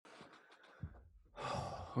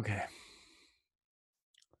Okay.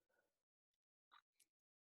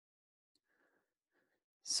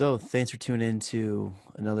 So thanks for tuning in to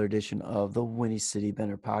another edition of the Winnie City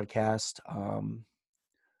Bender podcast.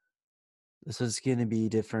 This is going to be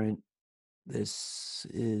different. This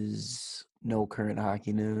is no current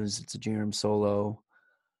hockey news. It's a Jarom Solo.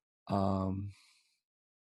 Um,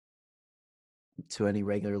 to any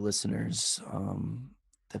regular listeners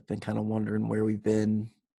that've been kind of wondering where we've been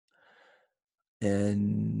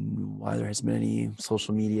and why there hasn't been any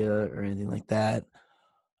social media or anything like that.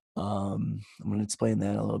 I'm going to explain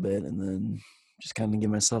that a little bit and then just kind of give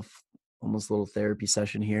myself almost a little therapy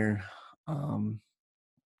session here. Um,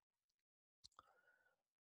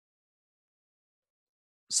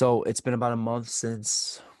 so it's been about a month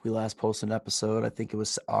since we last posted an episode. I think it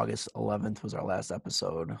was August 11th was our last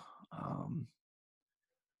episode.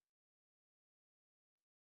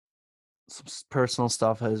 Some personal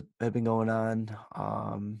stuff has been going on.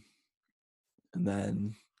 And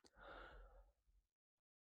then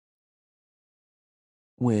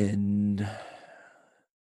when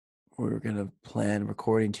we were going to plan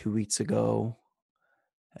recording 2 weeks ago,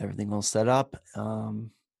 everything all set up. And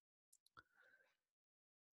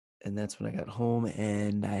that's when I got home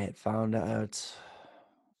and I had found out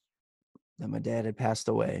that my dad had passed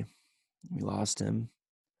away. We lost him.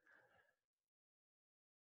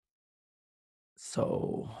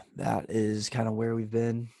 So that is kind of where we've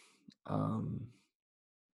been.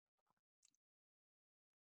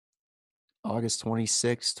 August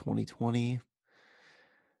 26th, 2020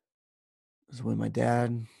 is when my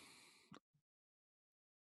dad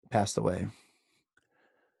passed away.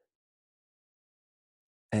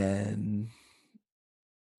 And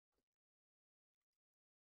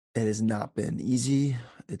it has not been easy.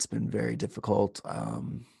 It's been very difficult. I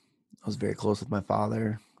was very close with my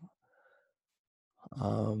father.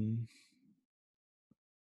 Um,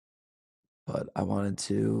 but I wanted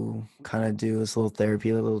to kind of do this little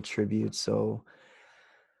therapy, a little tribute. So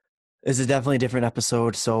this is definitely a different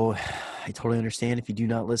episode. So I totally understand if you do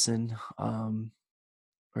not listen or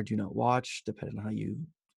do not watch, depending on how you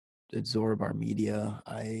absorb our media.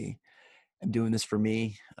 I am doing this for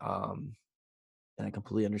me. And I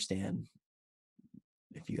completely understand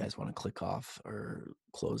if you guys want to click off or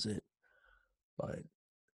close it. But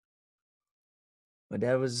my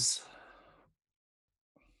dad was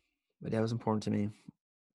important to me.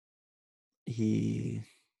 He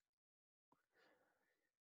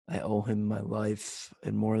I owe him my life,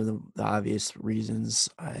 and more than the obvious reasons.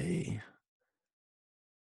 I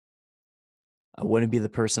wouldn't be the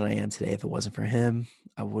person I am today if it wasn't for him.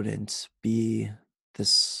 I wouldn't be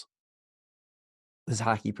this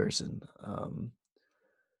hockey person.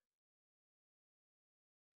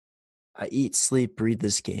 I eat, sleep, breathe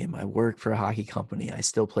this game. I work for a hockey company. I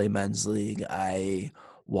still play men's league. I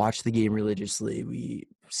watch the game religiously. We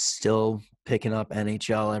still picking up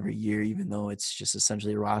NHL every year, even though it's just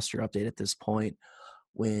essentially a roster update at this point.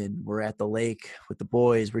 When we're at the lake with the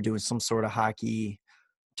boys, we're doing some sort of hockey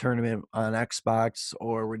tournament on Xbox,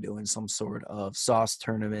 or we're doing some sort of sauce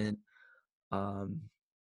tournament, um,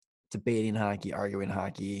 debating hockey, arguing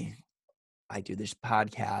hockey. I do this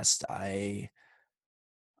podcast. I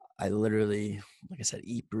literally, like I said,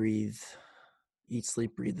 eat,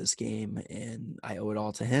 sleep, breathe this game, and I owe it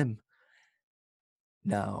all to him.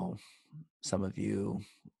 Now, some of you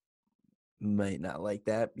might not like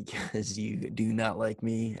that because you do not like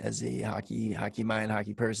me as a hockey mind,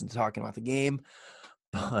 hockey person talking about the game,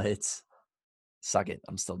 but suck it.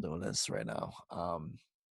 I'm still doing this right now.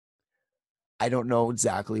 I don't know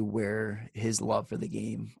exactly where his love for the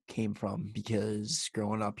game came from because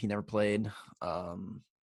growing up, he never played.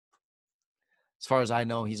 As far as I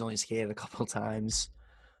know, he's only skated a couple times.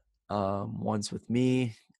 Once with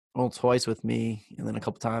me, well, twice with me, and then a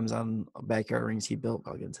couple times on backyard rings he built.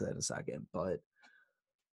 I'll get into that in a second. But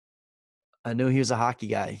I knew he was a hockey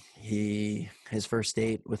guy. His first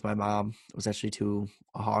date with my mom was actually to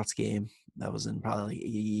a Hawks game. That was in probably like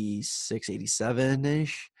 86,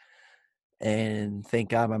 87-ish. And thank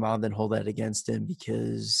God my mom didn't hold that against him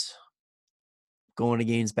because going to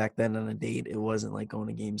games back then on a date, it wasn't like going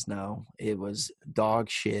to games now. It was dog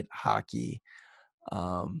shit hockey.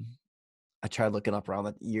 Um, I tried looking up around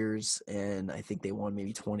the years, and I think they won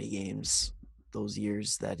maybe 20 games those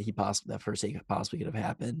years that that first date possibly could have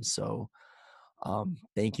happened. So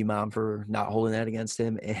thank you, Mom, for not holding that against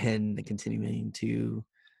him and continuing to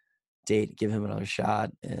give him another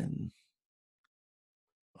shot. And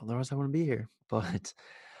otherwise, I wouldn't be here. But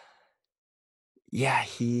yeah,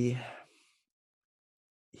 he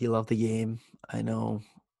loved the game. I know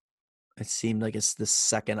it seemed like it's the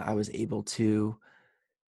second I was able to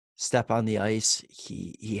step on the ice,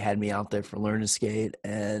 he had me out there for learn to skate.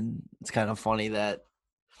 And it's kind of funny that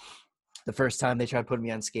the first time they tried putting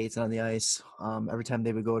me on skates and on the ice, every time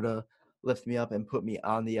they would go to lift me up and put me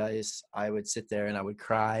on the ice, I would sit there and I would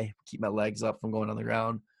cry, keep my legs up from going on the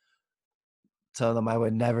ground, tell them I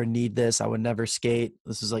would never need this, I would never skate.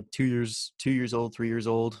 This was like 2 years old, 3 years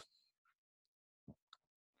old.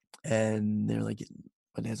 And they're like,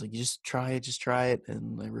 my dad's like, you just try it.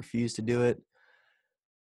 And I refused to do it.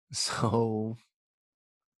 So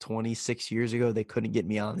 26 years ago, they couldn't get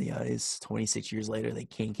me on the ice. 26 years later, they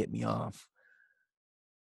can't get me off.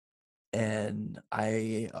 And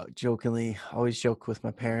I jokingly always joke with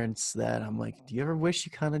my parents that I'm like, do you ever wish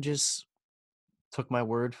you kind of just took my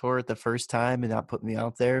word for it the first time and not put me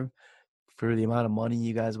out there for the amount of money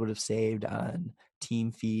you guys would have saved on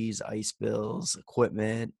team fees, ice bills,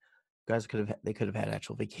 equipment? You guys they could have had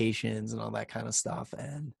actual vacations and all that kind of stuff.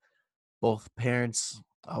 And both parents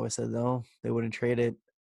always said no, they wouldn't trade it.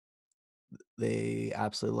 They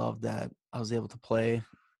absolutely loved that I was able to play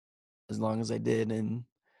as long as I did and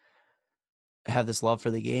have this love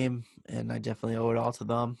for the game, and I definitely owe it all to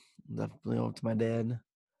them. Definitely owe it to my dad.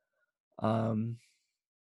 Um,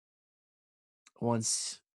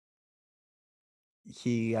 Once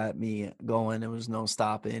he got me going, there was no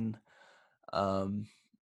stopping. Um,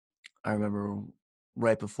 I remember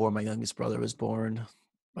right before my youngest brother was born,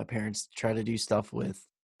 my parents tried to do stuff with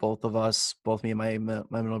both of us, both me and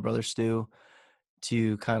my middle brother Stu,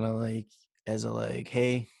 to kind of like as a like,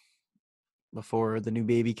 hey, before the new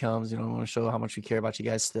baby comes, I want to show how much we care about you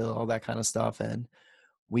guys still, all that kind of stuff. And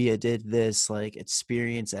we did this like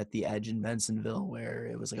experience at the Edge in Bensonville where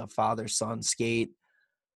it was like a father-son skate,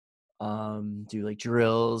 do like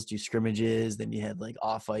drills, do scrimmages. Then you had like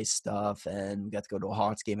off ice stuff, and we got to go to a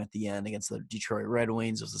Hawks game at the end against the Detroit Red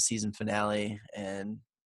Wings. It was the season finale, and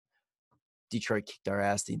Detroit kicked our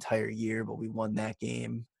ass the entire year, but we won that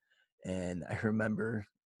game. And I remember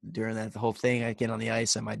during that the whole thing, I get on the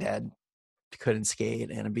ice and my dad couldn't skate,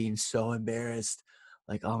 and I'm being so embarrassed.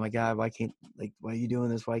 Like, oh my God, why are you doing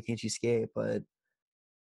this? Why can't you skate? But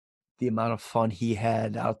the amount of fun he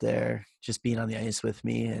had out there just being on the ice with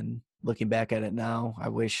me, and looking back at it now, I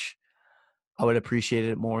wish I would appreciate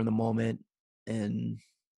it more in the moment and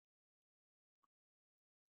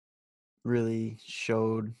really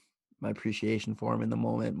showed my appreciation for him in the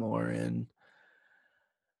moment more. And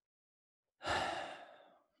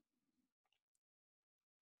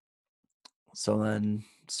so then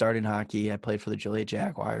starting hockey, I played for the Joliet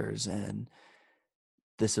Jaguars, and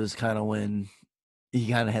this was kind of when he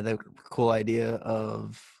kind of had the cool idea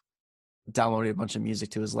of downloading a bunch of music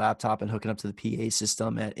to his laptop and hooking up to the PA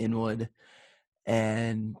system at Inwood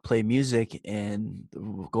and play music. And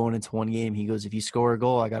going into one game, he goes, if you score a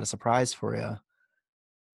goal, I got a surprise for you.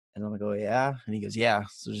 And I'm like, oh, yeah? And he goes, yeah.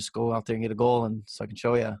 So just go out there and get a goal and so I can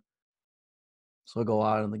show you. So I go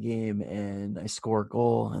out in the game and I score a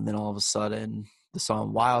goal. And then all of a sudden, the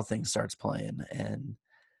song Wild Thing starts playing. And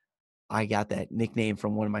I got that nickname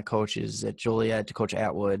from one of my coaches at Joliet, Coach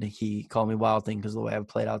Atwood. He called me Wild Thing because the way I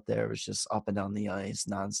played out there was just up and down the ice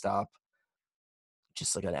nonstop,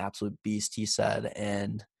 just like an absolute beast, he said.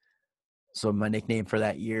 And so my nickname for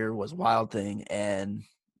that year was Wild Thing. And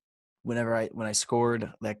when I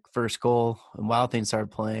scored that first goal and Wild Thing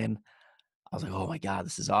started playing, I was like, oh my God,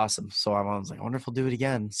 this is awesome. So I was like, I wonder if he'll do it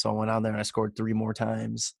again. So I went on there and I scored 3 more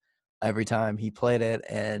times every time he played it.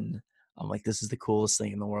 And I'm like, this is the coolest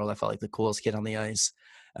thing in the world. I felt like the coolest kid on the ice.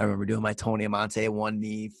 I remember doing my Tony Amonte one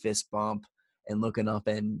knee fist bump and looking up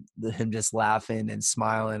and him just laughing and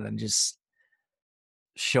smiling and just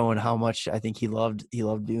showing how much I think he loved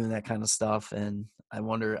doing that kind of stuff. And I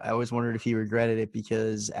always wondered if he regretted it,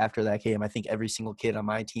 because after that game, I think every single kid on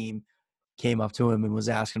my team came up to him and was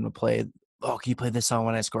asking him to play, oh, can you play this song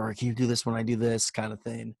when I score? Can you do this when I do this kind of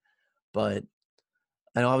thing? But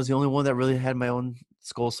I know I was the only one that really had my own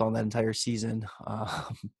skull song that entire season.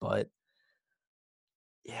 But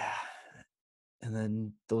yeah. And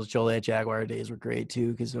then those Joliet Jaguar days were great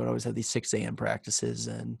too, because we would always have these 6 a.m. practices,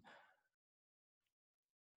 and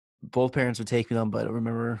both parents would take me them. But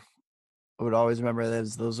I would always remember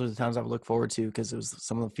that those were the times I would look forward to, because it was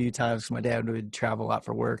some of the few times my dad would travel a lot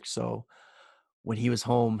for work. So when he was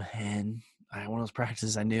home and I had one of those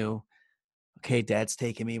practices, I knew, okay, Dad's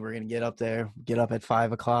taking me. We're gonna get up there, get up at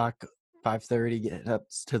 5:00, 5:30, get up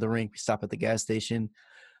to the rink. We stop at the gas station.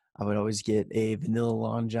 I would always get a vanilla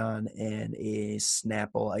Long John and a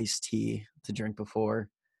Snapple iced tea to drink before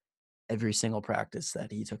every single practice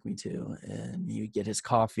that he took me to. And he would get his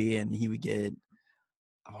coffee, and he would get,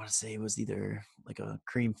 I want to say it was either like a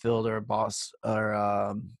cream filled or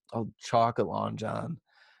a chocolate Long John.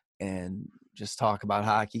 And just talk about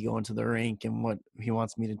hockey, going to the rink, and what he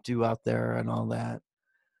wants me to do out there and all that.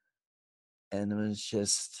 And it was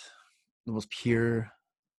just the most pure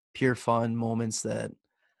fun moments that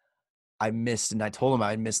I missed. And I told him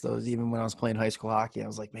I'd miss those even when I was playing high school hockey. I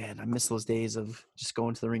was like, man, I miss those days of just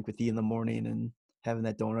going to the rink with you in the morning and having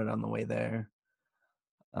that donut on the way there.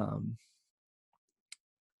 Um,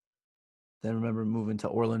 then I remember moving to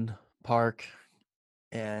Orland Park,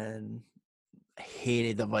 and I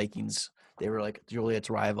hated the Vikings. They were like Juliet's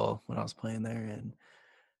rival when I was playing there. And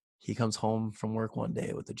he comes home from work one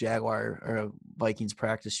day with a Jaguar or a Vikings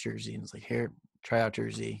practice jersey, and it's like, here, tryout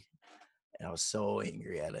jersey. And I was so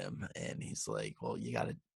angry at him. And he's like, well, you got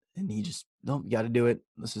to, and he just, no, you got to do it.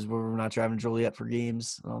 This is where we're not driving Joliet for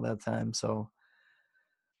games and all that time. So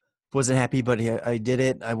wasn't happy, but I did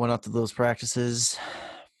it. I went out to those practices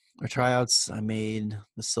or tryouts. I made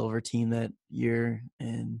the silver team that year.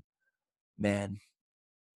 And man,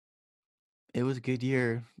 it was a good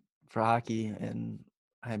year for hockey. And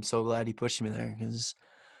I'm so glad he pushed me there because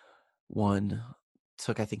one,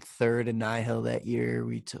 took I think third in Nihil that year.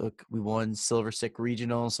 We won Silver Stick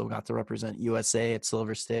Regional, so we got to represent USA at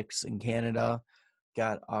Silver Sticks in Canada.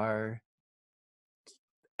 Got our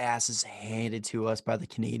asses handed to us by the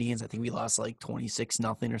Canadians. I think we lost like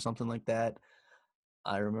 26-0 or something like that.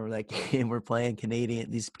 I remember that game. We're playing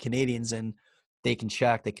these Canadians, and they can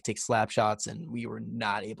check, they can take slap shots, and we were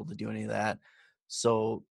not able to do any of that.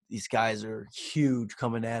 So these guys are huge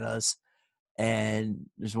coming at us. And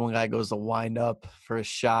there's one guy goes to wind up for a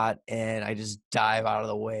shot, and I just dive out of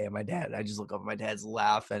the way. And I just look up, my dad's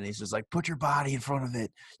laughing. And he's just like, put your body in front of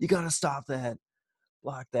it. You got to stop that,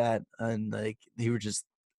 block that. And like, they were just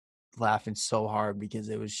laughing so hard because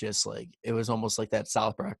it was just like, it was almost like that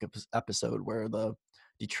South Park episode where the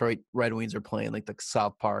Detroit Red Wings are playing like the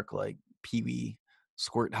South Park, like Pee Wee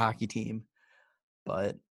squirt hockey team.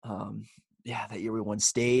 But yeah, that year we won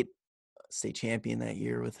state champion that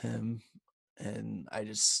year with him. And I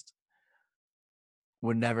just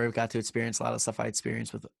would never have got to experience a lot of stuff I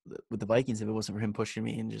experienced with the Vikings if it wasn't for him pushing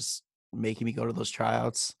me and just making me go to those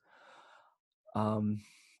tryouts. Around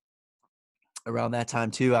that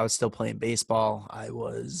time too, I was still playing baseball. I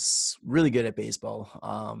was really good at baseball.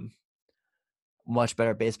 Much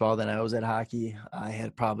better at baseball than I was at hockey. I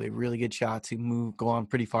had probably a really good shot to go on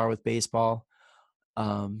pretty far with baseball.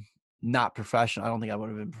 Not professional. I don't think I would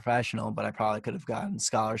have been professional, but I probably could have gotten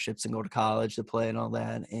scholarships and go to college to play and all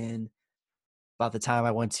that. And about the time I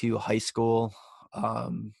went to high school, I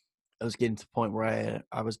was getting to the point where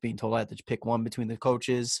I was being told I had to pick one between the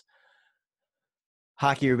coaches,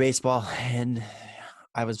 hockey or baseball. And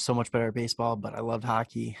I was so much better at baseball, but I loved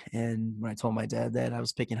hockey. And when I told my dad that I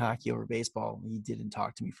was picking hockey over baseball, he didn't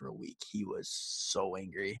talk to me for a week. He was so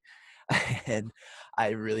angry. And I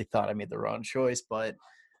really thought I made the wrong choice. But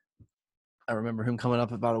I remember him coming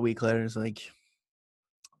up about a week later and it's like,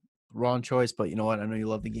 wrong choice, but you know what? I know you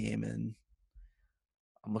love the game, and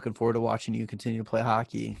I'm looking forward to watching you continue to play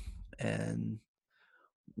hockey. And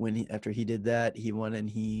after he did that, he went and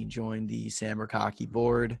he joined the Sandberg Hockey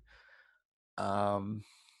Board. I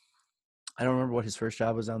don't remember what his first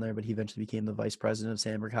job was down there, but he eventually became the vice president of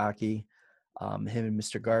Sandberg Hockey. Him and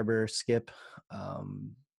Mr. Garber, Skip,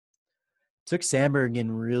 took Sandberg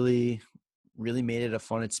and really, really made it a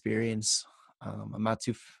fun experience. I'm not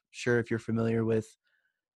too sure if you're familiar with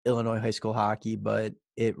Illinois high school hockey, but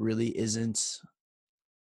it really isn't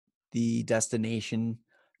the destination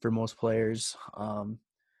for most players.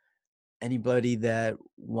 Anybody that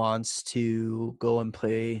wants to go and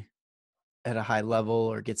play at a high level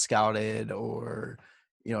or get scouted or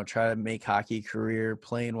try to make hockey a career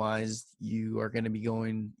playing wise, you are going to be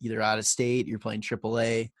going either out of state, you're playing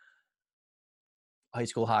AAA. High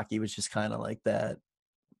school hockey was just kind of like that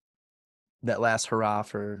last hurrah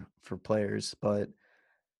for players. But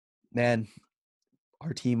man,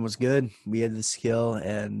 our team was good. We had the skill,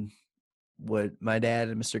 and what my dad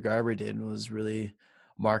and Mr. Garber did was really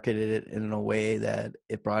marketed it in a way that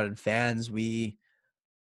it brought in fans. We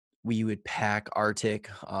would pack Arctic.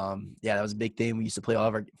 Yeah, that was a big thing. We used to play all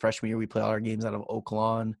of our freshman year. We play all our games out of Oak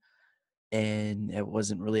Lawn, and it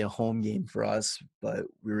wasn't really a home game for us, but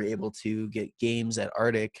we were able to get games at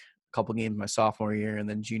Arctic, a couple games my sophomore year, and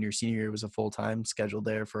then junior, senior year was a full-time schedule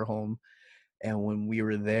there for home. And when we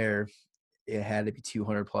were there, it had to be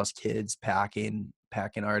 200 plus kids packing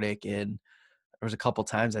Arctic. And there was a couple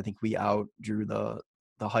times I think we outdrew the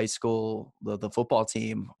high school, the football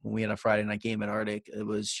team when we had a Friday night game at Arctic. It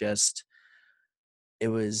was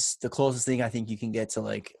the closest thing I think you can get to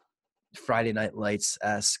like Friday Night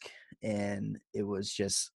Lights-esque, and it was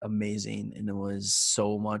just amazing, and it was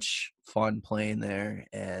so much fun playing there.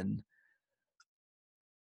 And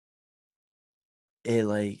it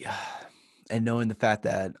like and knowing the fact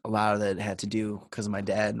that a lot of that had to do because my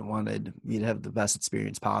dad wanted me to have the best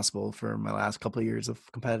experience possible for my last couple of years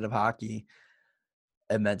of competitive hockey,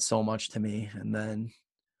 it meant so much to me. And then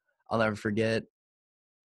I'll never forget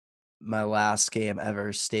my last game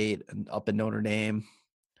ever, state and up in Notre Dame.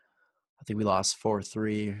 I think we lost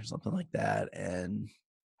 4-3 or something like that, and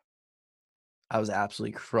I was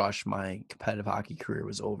absolutely crushed. My competitive hockey career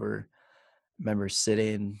was over. I remember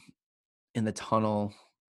sitting in the tunnel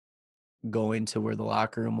going to where the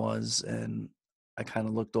locker room was, and I kind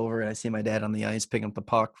of looked over and I see my dad on the ice picking up the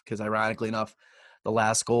puck because, ironically enough, the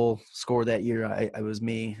last goal scored that year I was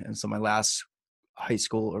me, and so my last high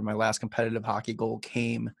school or my last competitive hockey goal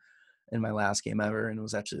came in my last game ever, and it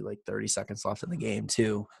was actually like 30 seconds left in the game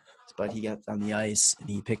too. But he got on the ice and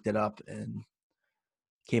he picked it up and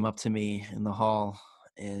came up to me in the hall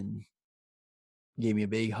and gave me a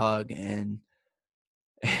big hug. And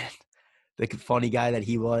the funny guy that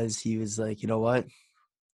he was like, you know what?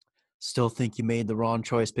 Still think you made the wrong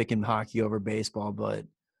choice picking hockey over baseball, but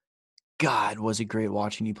God, was it great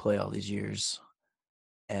watching you play all these years.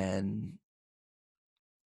 And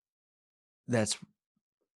that's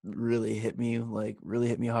really hit me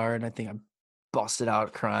hard. And I think I busted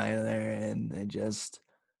out crying there, and it just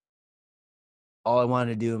all I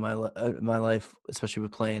wanted to do in my life, especially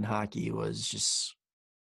with playing hockey, was just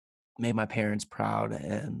make my parents proud.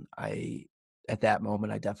 And at that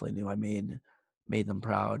moment, I definitely knew I made them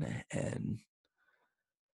proud. And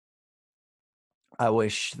I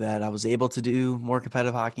wish that I was able to do more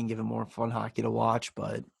competitive hockey and give it more fun hockey to watch,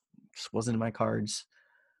 but it just wasn't in my cards.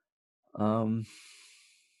 Um,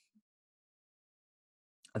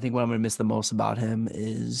 I think what I'm gonna miss the most about him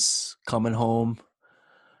is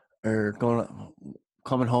or going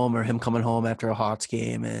coming home or him coming home after a Hawks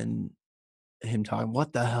game and him talking,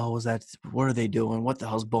 what the hell was that? What are they doing? What the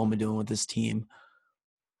hell's Bowman doing with this team?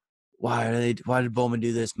 Why did Bowman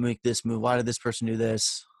do this, make this move? Why did this person do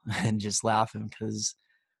this? And just laughing because,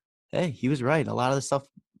 hey, he was right. A lot of the stuff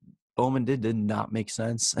Bowman did not make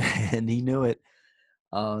sense, and he knew it.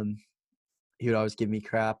 Um, he would always give me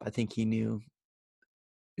crap. I think he knew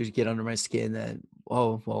he would get under my skin that,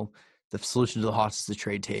 oh, well, the solution to the Hawks is to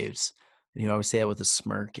trade Taves. And he would always say that with a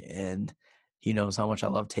smirk. And he knows how much I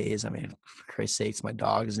love Taves. I mean, for Christ's sakes, my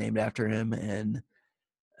dog is named after him. And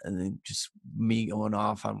then just me going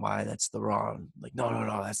off on why that's the wrong. Like, no, no,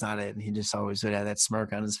 no, that's not it. And he just always would have that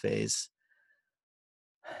smirk on his face.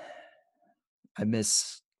 I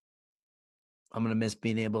miss I'm gonna miss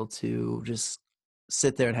being able to just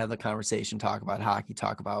sit there and have the conversation, talk about hockey,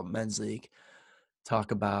 talk about men's league,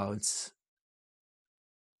 talk about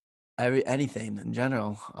anything in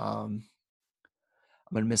general. I'm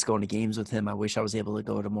gonna miss going to games with him. I wish I was able to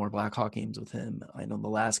go to more Blackhawk games with him. I know the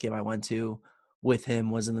last game I went to with him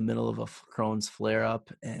was in the middle of a Crohn's flare up,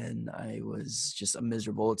 and I was just a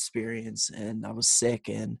miserable experience, and I was sick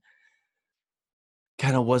and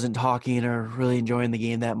kind of wasn't talking or really enjoying the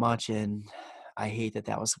game that much. And I hate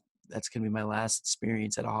that's gonna be my last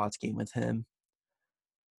experience at a Hawks game with him.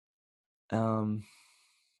 Um,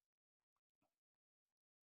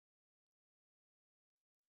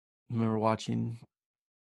 I remember watching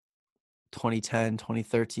 2010,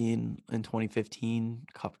 2013, and 2015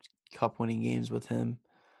 cup winning games with him.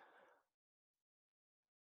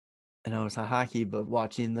 And I know it's not hockey, but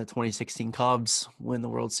watching the 2016 Cubs win the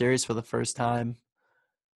World Series for the first time,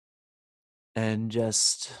 and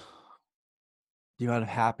just the amount of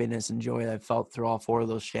happiness and joy that I felt through all four of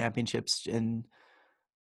those championships. And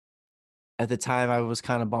at the time, I was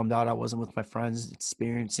kind of bummed out I wasn't with my friends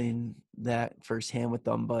experiencing that firsthand with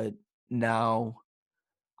them. But now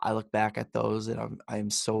I look back at those, and I'm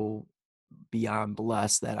so beyond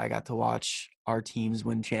blessed that I got to watch our teams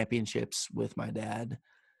win championships with my dad.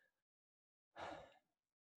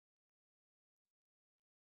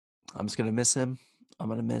 I'm just gonna miss him. I'm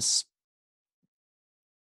gonna miss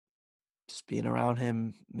just being around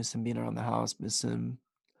him, miss him being around the house, miss him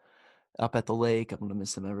up at the lake. I'm gonna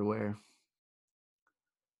miss him everywhere.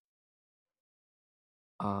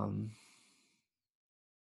 Um,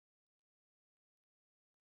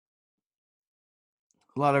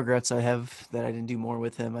 a lot of regrets I have that I didn't do more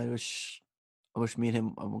with him. I wish me and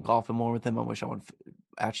him I went golfing more with him. I wish I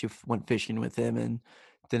actually went fishing with him and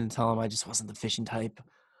didn't tell him I just wasn't the fishing type.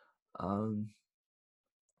 Um,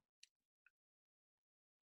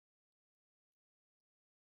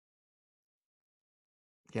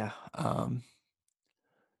 yeah.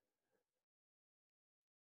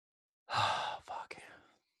 Fuck.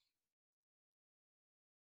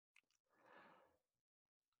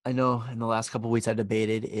 I know in the last couple of weeks I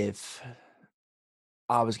debated if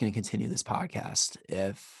I was going to continue this podcast,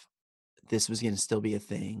 if this was going to still be a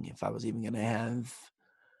thing, if I was even going to have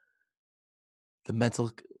the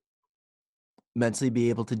mentally be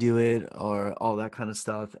able to do it or all that kind of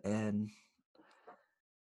stuff. And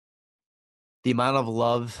the amount of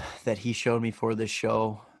love that he showed me for this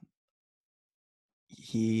show,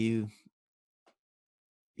 he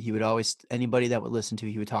would always, anybody that would listen to,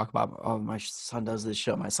 he would talk about, oh, my son does this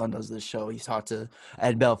show, my son does this show. He talked to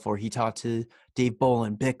Ed Belfour, he talked to Dave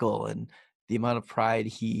Bolin, Bickle, and the amount of pride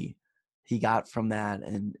he got from that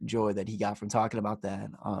and joy that he got from talking about that.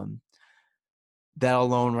 That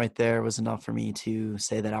alone right there was enough for me to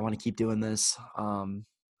say that I want to keep doing this.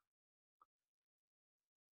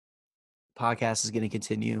 Podcast is going to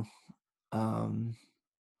continue. And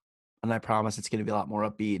I promise it's going to be a lot more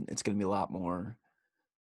upbeat. It's going to be a lot more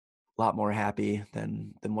happy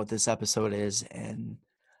than what this episode is. And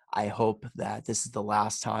I hope that this is the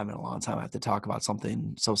last time in a long time I have to talk about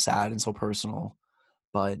something so sad and so personal.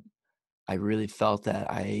 But I really felt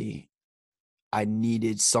that I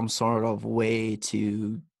needed some sort of way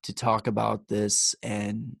to talk about this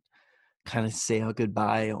and kind of say a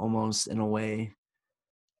goodbye almost in a way.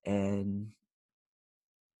 And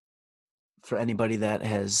for anybody that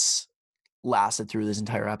has lasted through this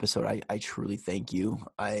entire episode, I truly thank you.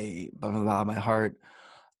 From the bottom of my heart,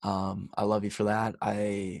 I love you for that.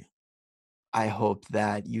 I hope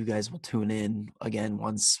that you guys will tune in again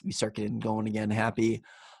once we start getting going again happy.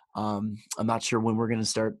 I'm not sure when we're going to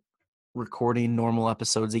start recording normal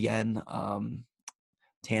episodes again.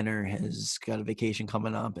 Tanner has got a vacation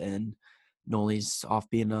coming up, and Noli's off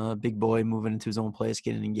being a big boy, moving into his own place,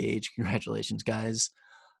 getting engaged. Congratulations, guys.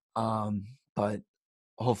 But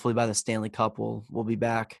hopefully by the Stanley Cup, we'll be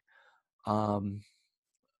back.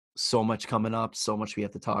 So much coming up, so much we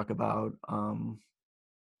have to talk about.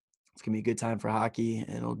 It's gonna be a good time for hockey,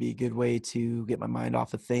 and it'll be a good way to get my mind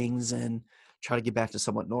off of things and try to get back to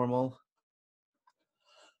somewhat normal.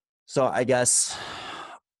 So I guess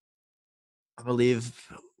I believe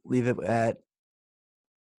leave it at,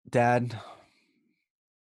 Dad,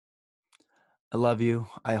 I love you.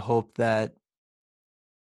 I hope that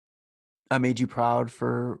I made you proud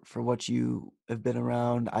for what you have been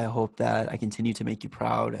around. I hope that I continue to make you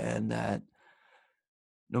proud, and that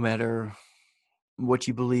no matter what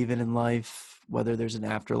you believe in life, whether there's an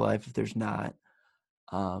afterlife, if there's not,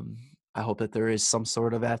 um, I hope that there is some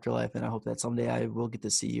sort of afterlife, and I hope that someday I will get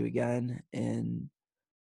to see you again. And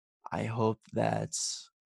I hope that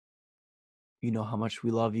you know how much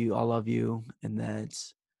we love you. I love you, and that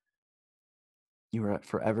you are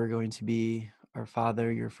forever going to be our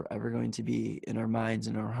Father. You're forever going to be in our minds,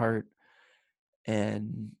 in our heart.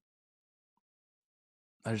 And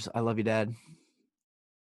I love you, Dad.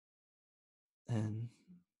 And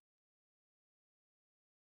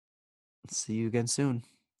see you again soon.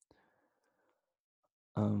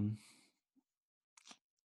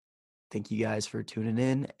 Thank you guys for tuning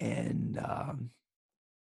in, and I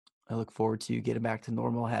look forward to getting back to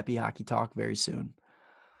normal, happy hockey talk very soon.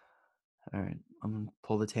 All right, I'm gonna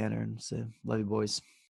pull the Tanner and say, love you, boys.